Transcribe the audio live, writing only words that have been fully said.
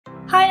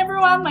Hi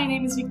everyone, my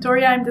name is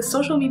Victoria, I'm the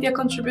social media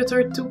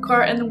contributor to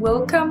Core and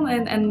welcome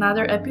in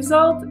another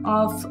episode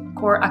of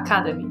Core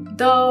Academy.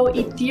 Though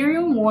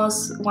Ethereum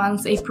was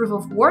once a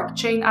proof-of-work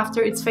chain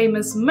after its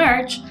famous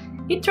merge,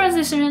 it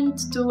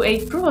transitioned to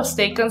a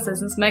proof-of-stake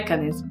consensus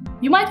mechanism.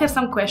 You might have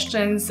some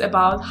questions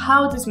about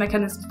how this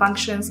mechanism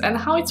functions and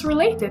how it's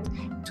related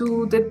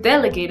to the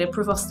delegated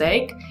proof of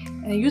stake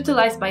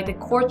utilized by the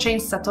core chain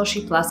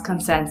Satoshi Plus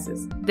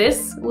consensus.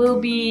 This will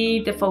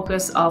be the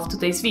focus of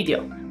today's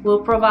video.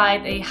 We'll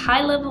provide a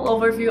high-level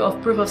overview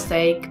of proof of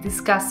stake,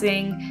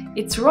 discussing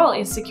its role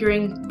in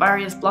securing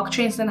various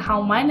blockchains and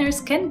how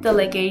miners can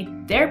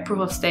delegate their proof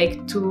of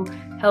stake to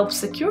help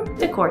secure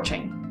the core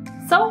chain.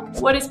 So,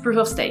 what is proof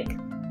of stake?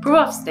 Proof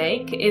of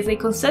stake is a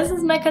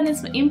consensus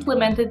mechanism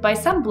implemented by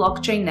some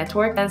blockchain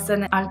network as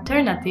an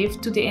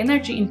alternative to the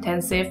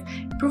energy-intensive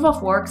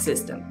proof-of-work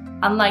system.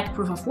 Unlike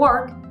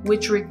proof-of-work,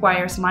 which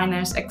requires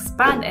miners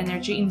expend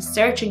energy in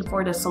searching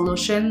for the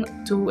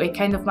solution to a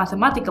kind of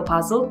mathematical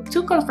puzzle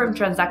to confirm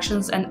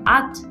transactions and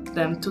add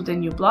them to the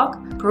new block,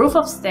 proof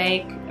of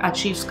stake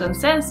achieves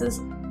consensus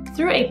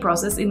through a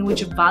process in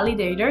which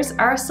validators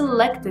are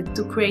selected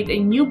to create a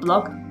new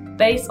block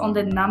based on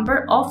the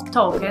number of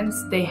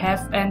tokens they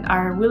have and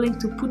are willing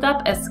to put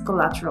up as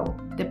collateral.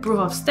 The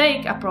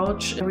proof-of-stake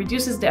approach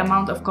reduces the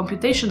amount of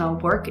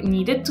computational work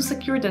needed to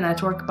secure the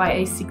network by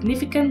a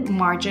significant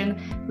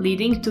margin,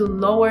 leading to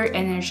lower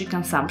energy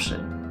consumption.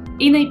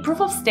 In a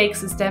proof-of-stake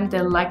system,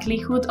 the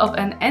likelihood of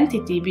an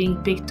entity being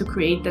picked to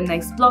create the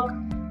next block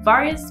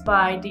varies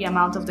by the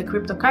amount of the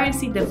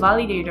cryptocurrency the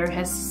validator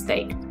has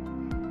staked.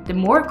 The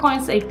more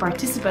coins a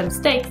participant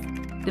stakes,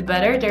 the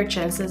better their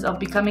chances of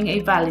becoming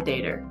a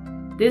validator.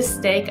 This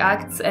stake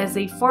acts as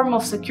a form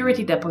of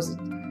security deposit.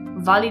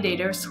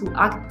 Validators who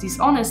act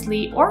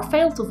dishonestly or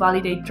fail to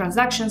validate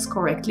transactions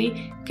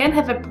correctly can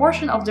have a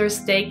portion of their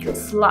stake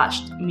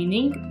slashed,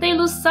 meaning they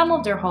lose some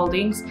of their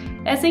holdings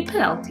as a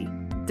penalty.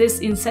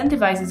 This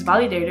incentivizes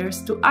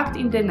validators to act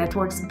in the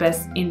network's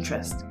best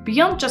interest.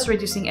 Beyond just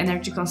reducing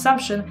energy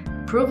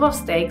consumption, proof of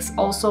stakes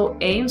also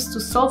aims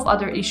to solve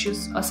other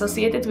issues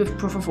associated with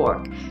proof of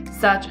work,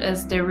 such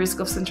as the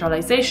risk of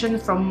centralization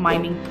from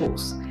mining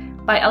pools.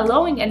 By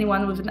allowing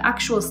anyone with an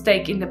actual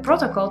stake in the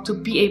protocol to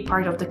be a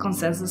part of the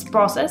consensus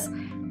process,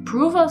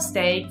 proof of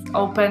stake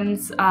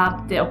opens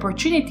up the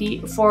opportunity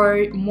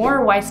for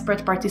more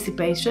widespread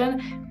participation,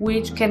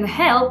 which can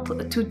help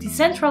to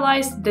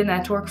decentralize the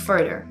network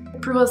further.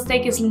 Proof of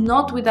stake is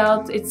not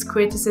without its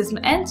criticism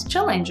and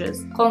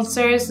challenges.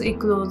 Concerns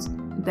include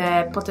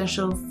the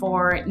potential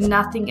for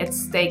nothing at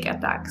stake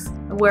attacks,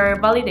 where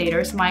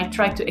validators might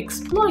try to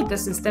exploit the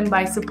system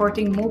by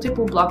supporting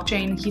multiple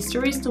blockchain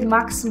histories to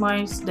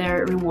maximize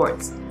their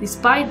rewards.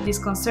 Despite these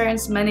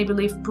concerns, many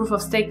believe proof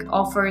of stake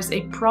offers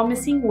a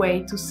promising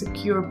way to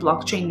secure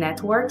blockchain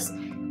networks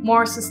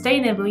more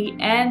sustainably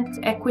and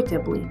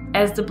equitably.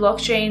 As the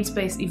blockchain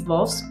space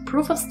evolves,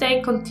 proof of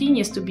stake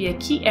continues to be a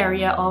key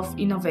area of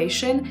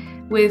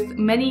innovation, with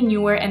many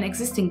newer and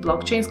existing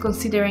blockchains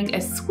considering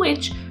a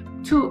switch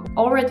to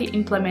already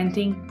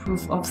implementing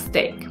proof of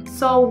stake.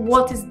 So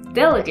what is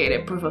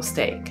delegated proof of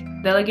stake?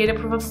 Delegated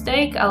proof of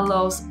stake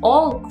allows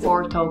all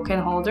core token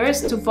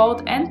holders to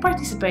vote and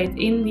participate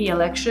in the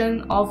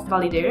election of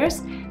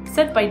validators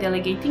set by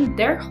delegating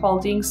their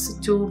holdings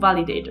to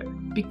validator.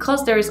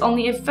 Because there is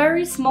only a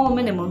very small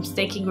minimum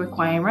staking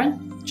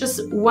requirement,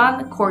 just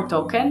one core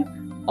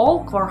token,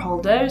 all core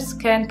holders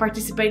can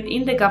participate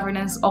in the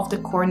governance of the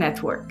core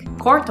network.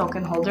 Core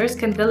token holders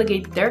can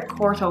delegate their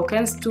core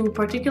tokens to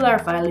particular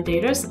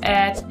validators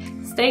at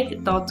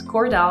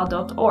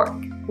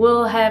stake.coredao.org.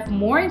 We'll have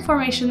more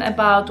information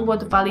about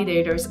what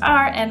validators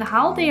are and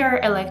how they are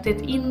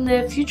elected in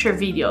the future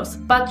videos,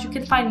 but you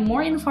can find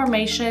more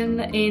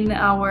information in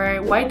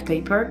our white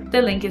paper.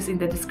 The link is in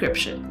the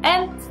description.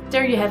 And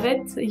there you have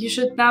it. You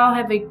should now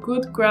have a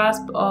good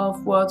grasp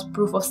of what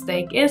proof of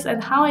stake is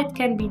and how it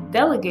can be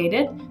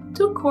delegated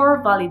to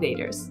core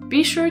validators.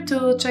 Be sure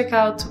to check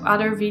out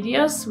other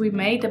videos we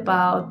made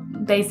about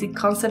basic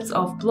concepts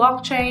of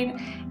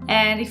blockchain.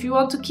 And if you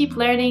want to keep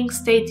learning,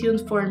 stay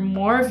tuned for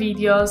more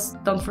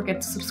videos. Don't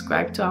forget to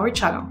subscribe to our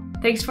channel.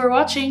 Thanks for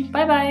watching.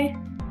 Bye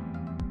bye!